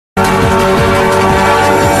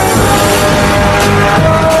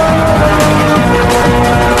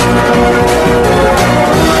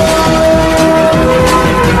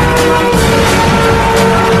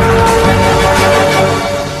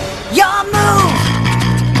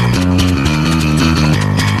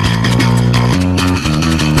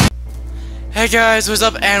guys, what's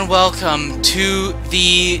up and welcome to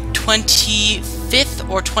the 25th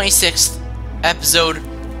or 26th episode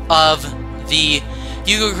of the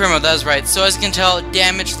Yugioh. That's right. So as you can tell,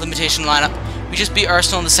 damage limitation lineup. We just beat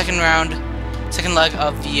Arsenal in the second leg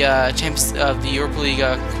of the Europa League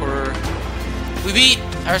quarter. We beat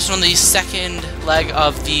Arsenal in the second leg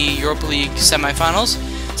of the Europa League semi-finals.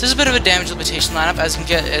 So there's a bit of a damage limitation lineup, as you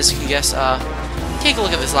can guess. Take a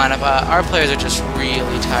look at this lineup. Our players are just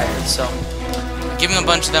really tired, so giving a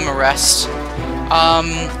bunch of them a rest.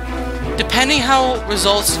 Depending how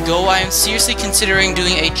results go, I am seriously considering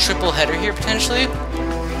doing a triple header here potentially.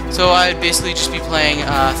 So I'd basically just be playing 3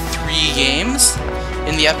 games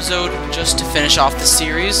in the episode just to finish off the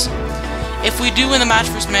series. If we do win the match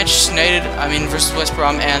versus Manchester United, versus West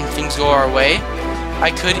Brom, and things go our way,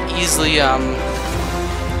 I could easily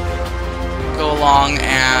go along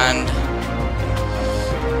and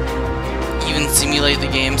even simulate the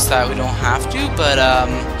games so that we don't have to, but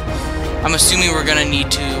I'm assuming we're going to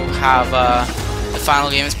need to have the final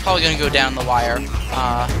game. It's probably going to go down the wire,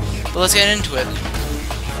 but let's get into it.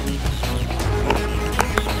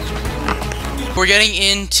 We're getting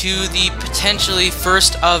into the potentially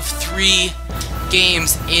first of 3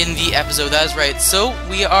 games in the episode. That is right. So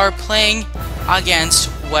we are playing against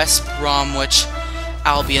West Bromwich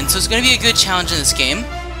Albion. So it's going to be a good challenge in this game,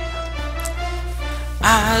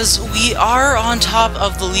 as we are on top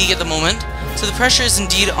of the league at the moment. So the pressure is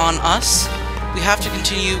indeed on us. We have to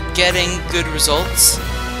continue getting good results,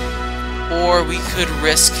 or we could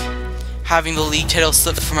risk having the league title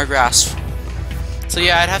slip from our grasp. So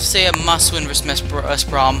yeah, I'd have to say a must-win versus West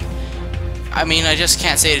Brom. I just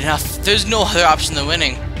can't say it enough. There's no other option than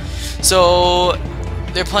winning. So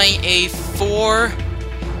they're playing a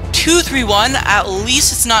 4-2-3-1. At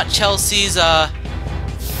least it's not Chelsea's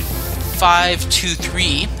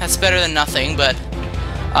 5-2-3. That's better than nothing, but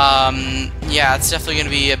yeah, it's definitely going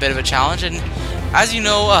to be a bit of a challenge. And as you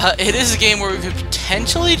know, it is a game where we could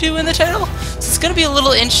potentially do win the title. So it's going to be a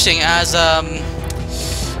little interesting, as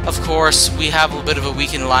of course we have a little bit of a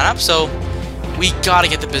weakened lineup. So we gotta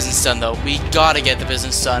get the business done, though. We gotta get the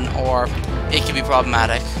business done, or it could be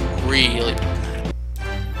problematic. Really.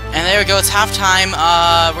 And there we go. It's halftime.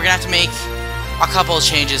 We're gonna have to make a couple of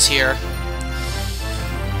changes here.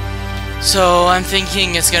 So I'm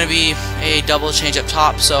thinking it's going to be a double change up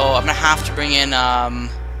top, so I'm going to have to bring in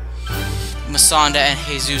Masonda and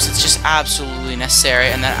Jesus. It's just absolutely necessary.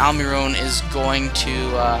 And then Almiron is going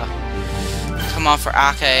to come on for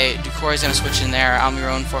Ake. Ducour is going to switch in there.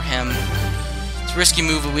 Almiron for him. It's a risky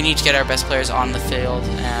move, but we need to get our best players on the field.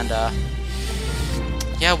 And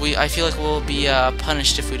yeah, I feel like we'll be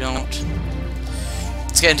punished if we don't.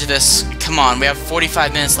 Let's get into this. Come on, we have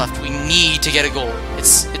 45 minutes left. We need to get a goal.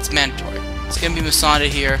 It's mandatory. It's gonna be Masonda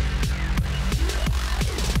here.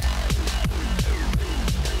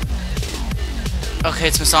 Okay,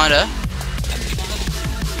 it's Masonda.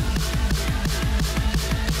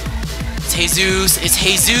 It's Jesus. It's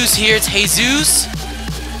Jesus here. It's Jesus.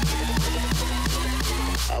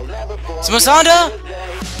 It's Masonda.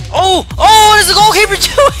 Oh! What is the goalkeeper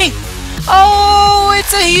doing? Oh,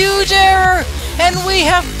 it's a huge error, and we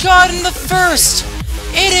have gotten the first.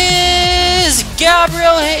 It is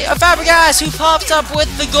Gabriel Fabregas who pops up with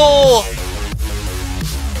the goal.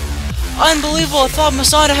 Unbelievable. I thought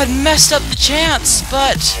Masonda had messed up the chance,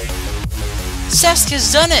 but Cesc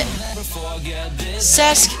has done it.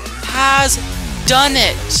 Cesc has done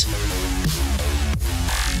it.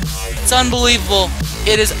 It's unbelievable.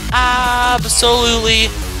 It is absolutely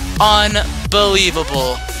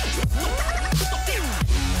unbelievable.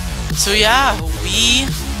 So yeah, we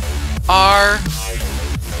are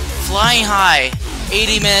flying high.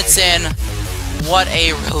 80 minutes in. What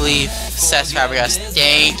a relief. Cesc Fabregas,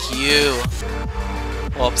 thank you.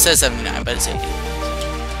 Well, it says 79, but it's 80.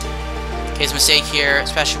 Okay, it's a mistake here.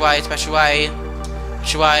 Especially why.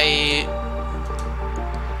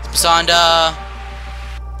 Masonda.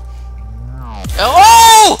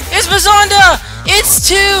 Oh! It's Masonda! It's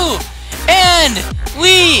 2! And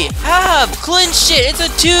we have clinched it. It's a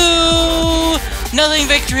 2-0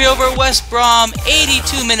 victory over West Brom.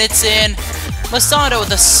 82 minutes in. Masonda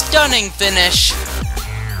with a stunning finish.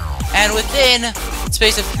 And within a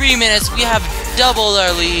space of 3 minutes, we have doubled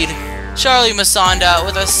our lead. Charlie Masonda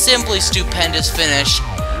with a simply stupendous finish.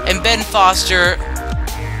 And Ben Foster,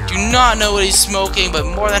 do not know what he's smoking, but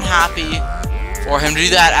more than happy for him to do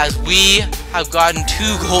that, as we have gotten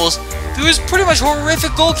 2 goals through his pretty much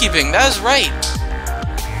horrific goalkeeping. That is right.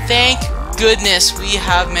 Thank goodness we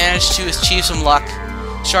have managed to achieve some luck.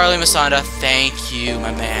 Charlie Masonda, thank you,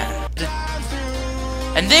 my man.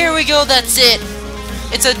 And there we go, that's it.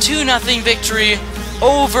 It's a 2-0 victory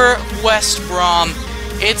over West Brom.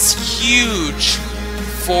 It's huge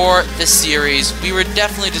for the series. We were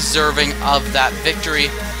definitely deserving of that victory,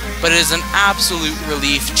 but it is an absolute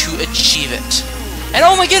relief to achieve it. And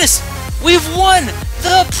oh my goodness, we've won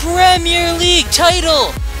the Premier League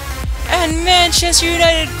title! And Manchester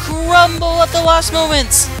United crumble at the last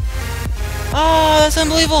moments. Oh, that's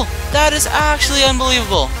unbelievable. That is actually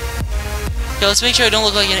unbelievable. Okay, let's make sure I don't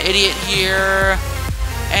look like an idiot here.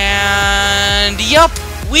 And yup,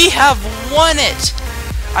 we have won it.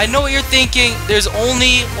 I know what you're thinking. There's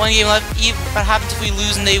only one game left. What happens if we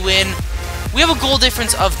lose and they win? We have a goal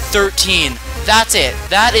difference of 13. That's it.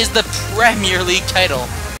 That is the Premier League title.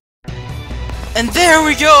 And there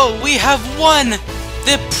we go. We have won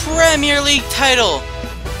the Premier League title.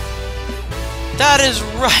 That is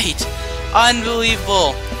right.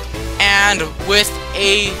 Unbelievable. And with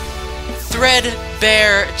a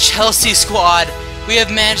threadbare Chelsea squad, we have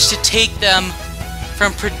managed to take them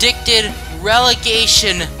from predicted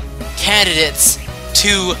relegation candidates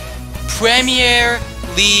to Premier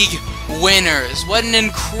League winners. What an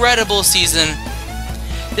incredible season.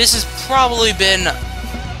 This has probably been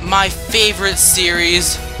my favorite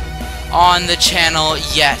series on the channel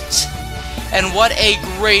yet. And what a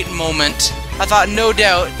great moment. I thought no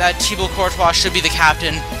doubt that Thibaut Courtois should be the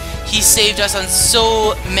captain. He saved us on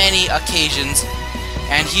so many occasions,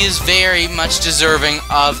 and he is very much deserving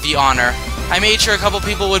of the honor. I made sure a couple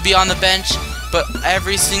people would be on the bench, but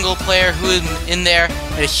every single player who was in there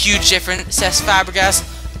made a huge difference. Cesc Fabregas,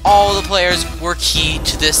 all the players were key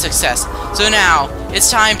to this success. So now, it's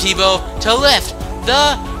time, Thibaut, to lift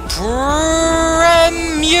the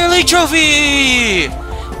Premier League trophy!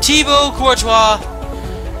 Thibaut Courtois.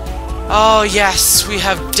 Oh yes, we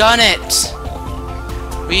have done it!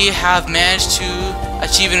 We have managed to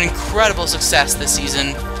achieve an incredible success this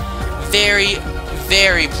season. Very,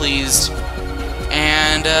 very pleased.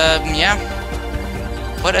 And, yeah.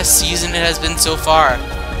 What a season it has been so far.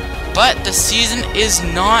 But the season is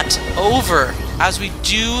not over, as we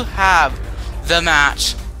do have the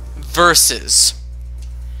match versus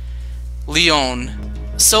Lyon.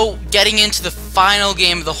 So, getting into the final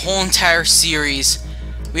game of the whole entire series,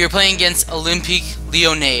 we are playing against Olympique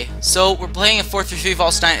Lyonnais. So, we're playing a 4-3-3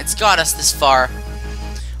 false 9. It's got us this far.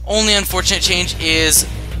 Only unfortunate change is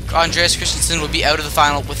Andreas Christensen will be out of the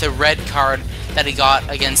final with a red card that he got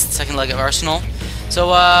against the second leg of Arsenal.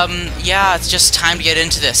 So, yeah, it's just time to get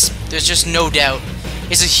into this. There's just no doubt.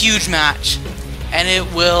 It's a huge match, and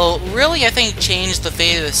it will really, I think, change the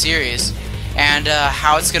fate of the series and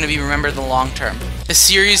how it's going to be remembered in the long term. The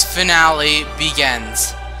series finale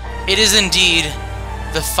begins. It is indeed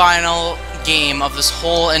the final game of this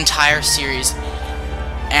whole entire series,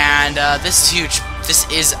 and this is huge. This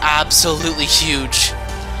is absolutely huge.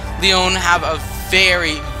 Lyon have a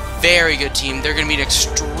very, very good team. They're going to be an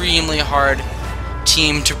extremely hard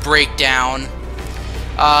team to break down.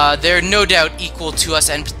 They're no doubt equal to us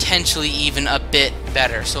and potentially even a bit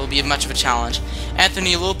better, so it'll be much of a challenge.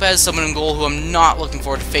 Anthony Lopez, someone in goal who I'm not looking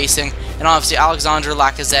forward to facing, and obviously Alexandre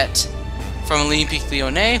Lacazette from Olympique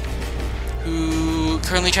Lyonnais, who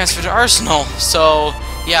currently transferred to Arsenal. So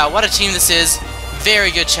yeah, what a team this is.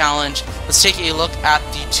 Very good challenge. Let's take a look at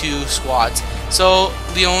the two squads. So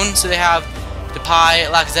Lyon, so they have Depay,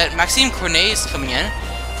 Lacazette, Maxime Cornet is coming in.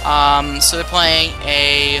 So they're playing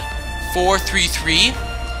a 4-3-3,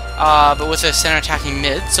 but with a center attacking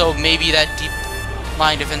mid, so maybe that deep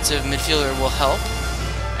line defensive midfielder will help.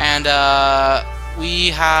 And we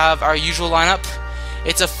have our usual lineup.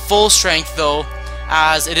 It's a full strength though,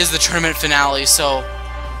 as it is the tournament finale, so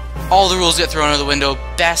all the rules get thrown out of the window.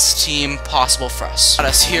 Best team possible for us. Got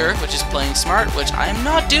us here, which is playing smart, which I am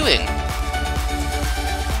not doing.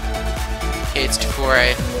 Okay, it's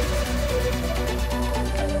Toure.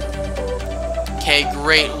 Okay,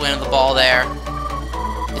 great win of the ball there.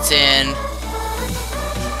 It's in.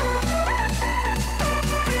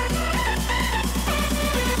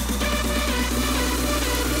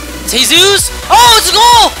 It's Jesus! Oh, it's a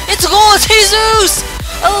goal! It's a goal! It's Jesus!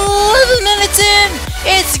 11 minutes in!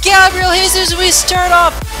 It's Gabriel Jesus! We start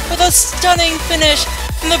off with a stunning finish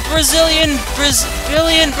from the Brazilian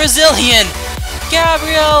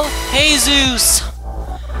Gabriel Jesus!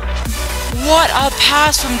 What a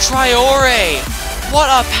pass from Traore! What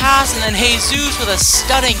a pass, and then Jesus with a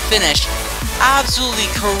stunning finish. Absolutely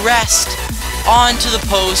caressed onto the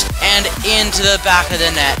post and into the back of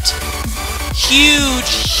the net. Huge,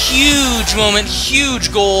 huge moment,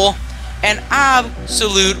 huge goal, and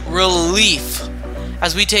absolute relief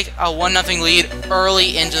as we take a 1-0 lead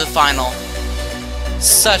early into the final.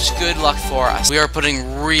 Such good luck for us. We are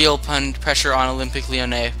putting real pressure on Olympique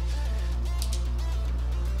Lyonnais.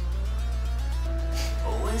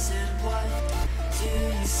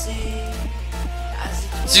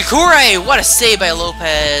 Zukure! What a save by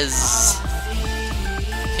Lopez!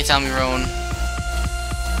 Okay, tell me, Roan.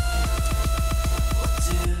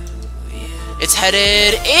 It's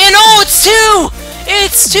headed in. Oh, it's 2!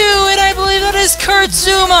 It's 2, and I believe that is Kurt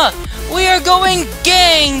Zouma! We are going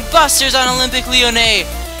gangbusters on Olympique Lyonnais.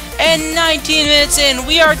 And 19 minutes in,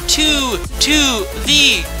 we are 2 to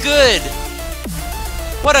the good.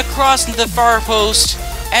 What a cross into the far post,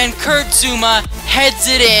 and Kurt Zouma heads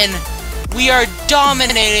it in. We are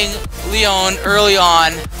dominating Lyon early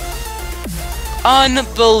on.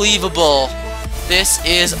 Unbelievable. This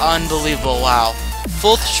is unbelievable. Wow.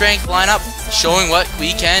 Full strength lineup showing what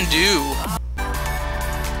we can do.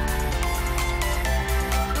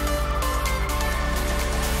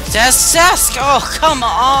 Sask! Oh, come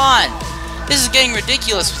on! This is getting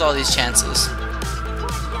ridiculous with all these chances.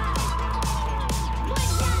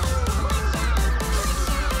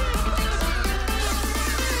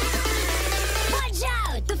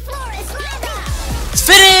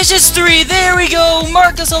 Finish! It's 3! There we go!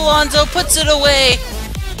 Marcos Alonso puts it away!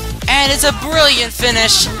 And it's a brilliant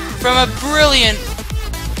finish from a brilliant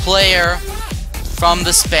player from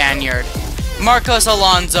the Spaniard. Marcos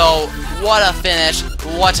Alonso, what a finish,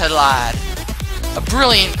 what a lad. A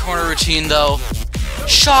brilliant corner routine though.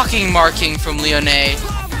 Shocking marking from Lyonnais.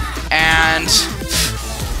 And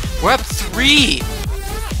we're up 3.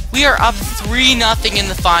 We are up 3-0 in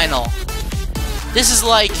the final. This is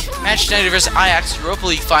like Manchester United vs Ajax Europa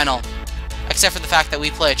League final. Except for the fact that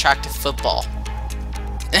we play attractive football.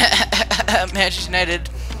 Manchester United.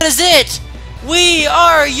 That is it! We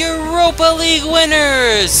are Europa League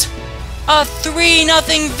winners! A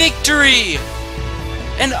 3-0 victory!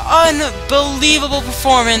 An unbelievable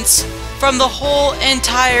performance from the whole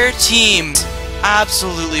entire team.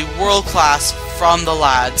 Absolutely world class from the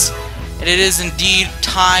lads. And it is indeed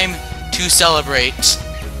time to celebrate.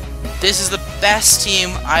 This is the best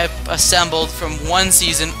team I've assembled from one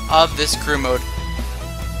season of this career mode.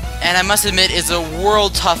 And I must admit, it's a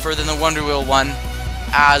world tougher than the Wonder Wheel one,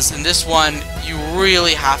 as in this one, you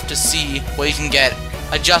really have to see what you can get,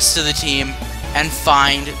 adjust to the team, and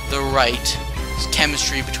find the right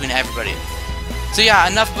chemistry between everybody. So yeah,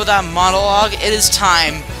 enough about that monologue. It is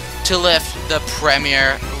time to lift the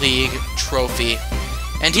Premier League trophy.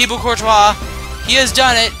 And Thibaut Courtois, he has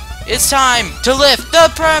done it. It's time to lift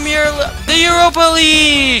the Europa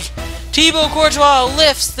League! Thibaut Courtois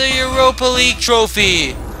lifts the Europa League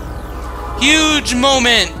trophy. Huge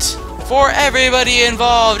moment for everybody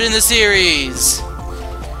involved in the series.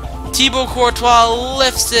 Thibaut Courtois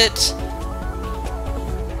lifts it.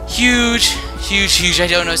 Huge, huge, huge. I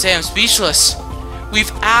don't know what to say. I'm speechless.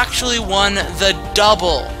 We've actually won the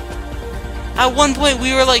double. At one point,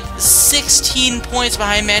 we were like 16 points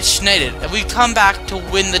behind Manchester United, and we come back to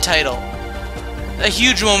win the title. A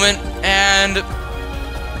huge moment, and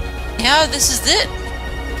yeah, this is it.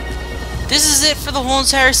 This is it for the whole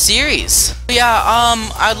entire series. Yeah,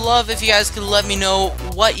 I'd love if you guys could let me know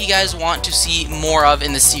what you guys want to see more of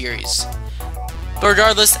in the series. But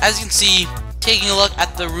regardless, as you can see, taking a look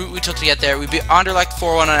at the route we took to get there, we beat Anderlecht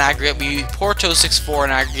 4-1 on aggregate, we beat Porto 6-4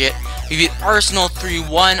 on aggregate, we beat Arsenal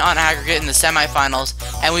 3-1 on aggregate in the semifinals,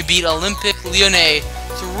 and we beat Olympique Lyonnais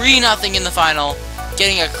 3-0 in the final,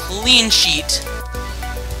 getting a clean sheet.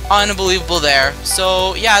 Unbelievable there.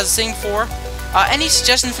 So yeah, as I was saying before, any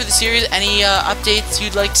suggestions for the series? Any updates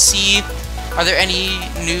you'd like to see? Are there any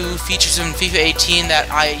new features in FIFA 18 that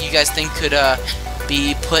you guys think could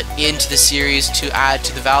be put into the series to add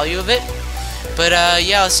to the value of it? But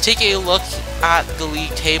yeah, let's take a look at the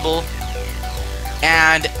league table.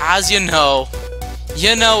 And as you know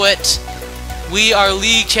it, we are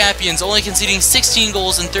league champions, only conceding 16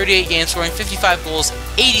 goals in 38 games, scoring 55 goals,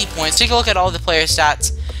 80 points. Take a look at all the player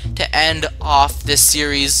stats to end off this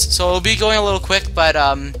series. So it'll be going a little quick, but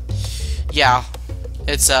yeah,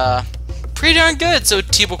 it's pretty darn good. So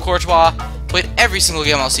Thibaut Courtois played every single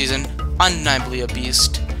game all season, undeniably a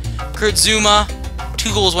beast. Kurt Zouma,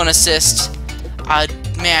 2 goals, 1 assist, a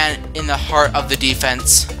man in the heart of the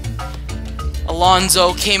defense.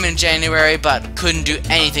 Alonso came in January, but couldn't do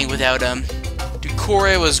anything without him.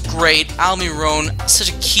 Doucouré was great. Almiron, such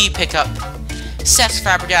a key pickup. Cesc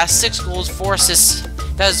Fabregas, 6 goals, 4 assists.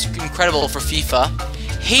 That is incredible for FIFA.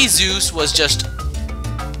 Jesus was just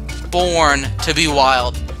born to be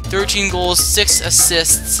wild. 13 goals, 6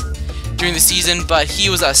 assists during the season, but he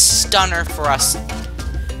was a stunner for us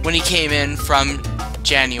when he came in from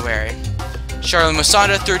January. Charlie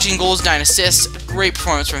Musonda, 13 goals, 9 assists. Great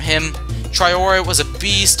performance from him. Traore was a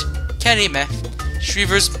beast. Kennedy, meh.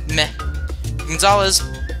 Shrevers, meh. Gonzalez,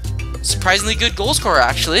 surprisingly good goal scorer,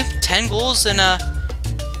 actually. 10 goals in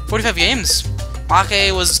 45 games.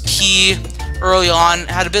 Ake was key. early on,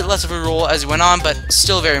 had a bit less of a role as he went on, but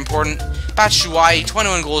still very important. Batshuayi,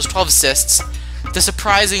 21 goals, 12 assists. The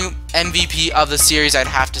surprising MVP of the series, I'd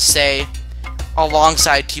have to say,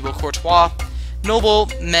 alongside Thibaut Courtois. Noble,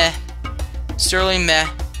 meh. Sterling, meh.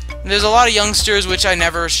 There's a lot of youngsters which I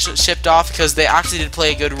never shipped off because they actually did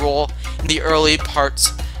play a good role in the early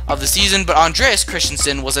parts of the season, but Andreas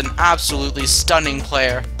Christensen was an absolutely stunning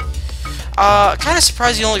player. Kind of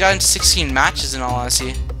surprised he only got into 16 matches in all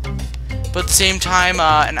honesty, but at the same time,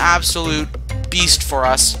 an absolute beast for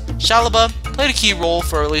us. Chalobah played a key role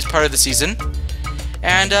for at least part of the season,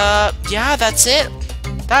 and yeah, that's it.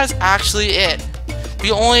 That is actually it.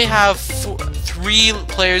 We only have 3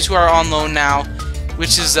 players who are on loan now,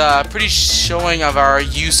 which is pretty showing of our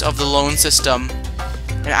use of the loan system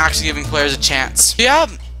and actually giving players a chance. Yeah,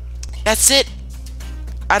 that's it.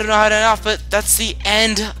 I don't know how to end off, but that's the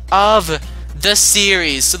end of the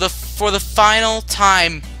series. So for the final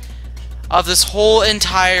time of this whole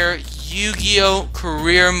entire Yu-Gi-Oh!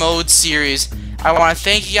 Career Mode series, I want to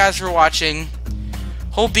thank you guys for watching.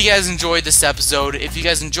 Hope you guys enjoyed this episode. If you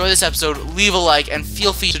guys enjoyed this episode, leave a like and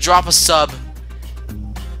feel free to drop a sub.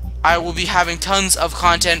 I will be having tons of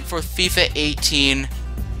content for FIFA 18.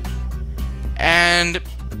 And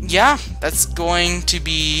yeah, that's going to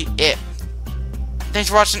be it. Thanks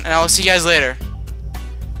for watching, and I will see you guys later.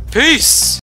 Peace!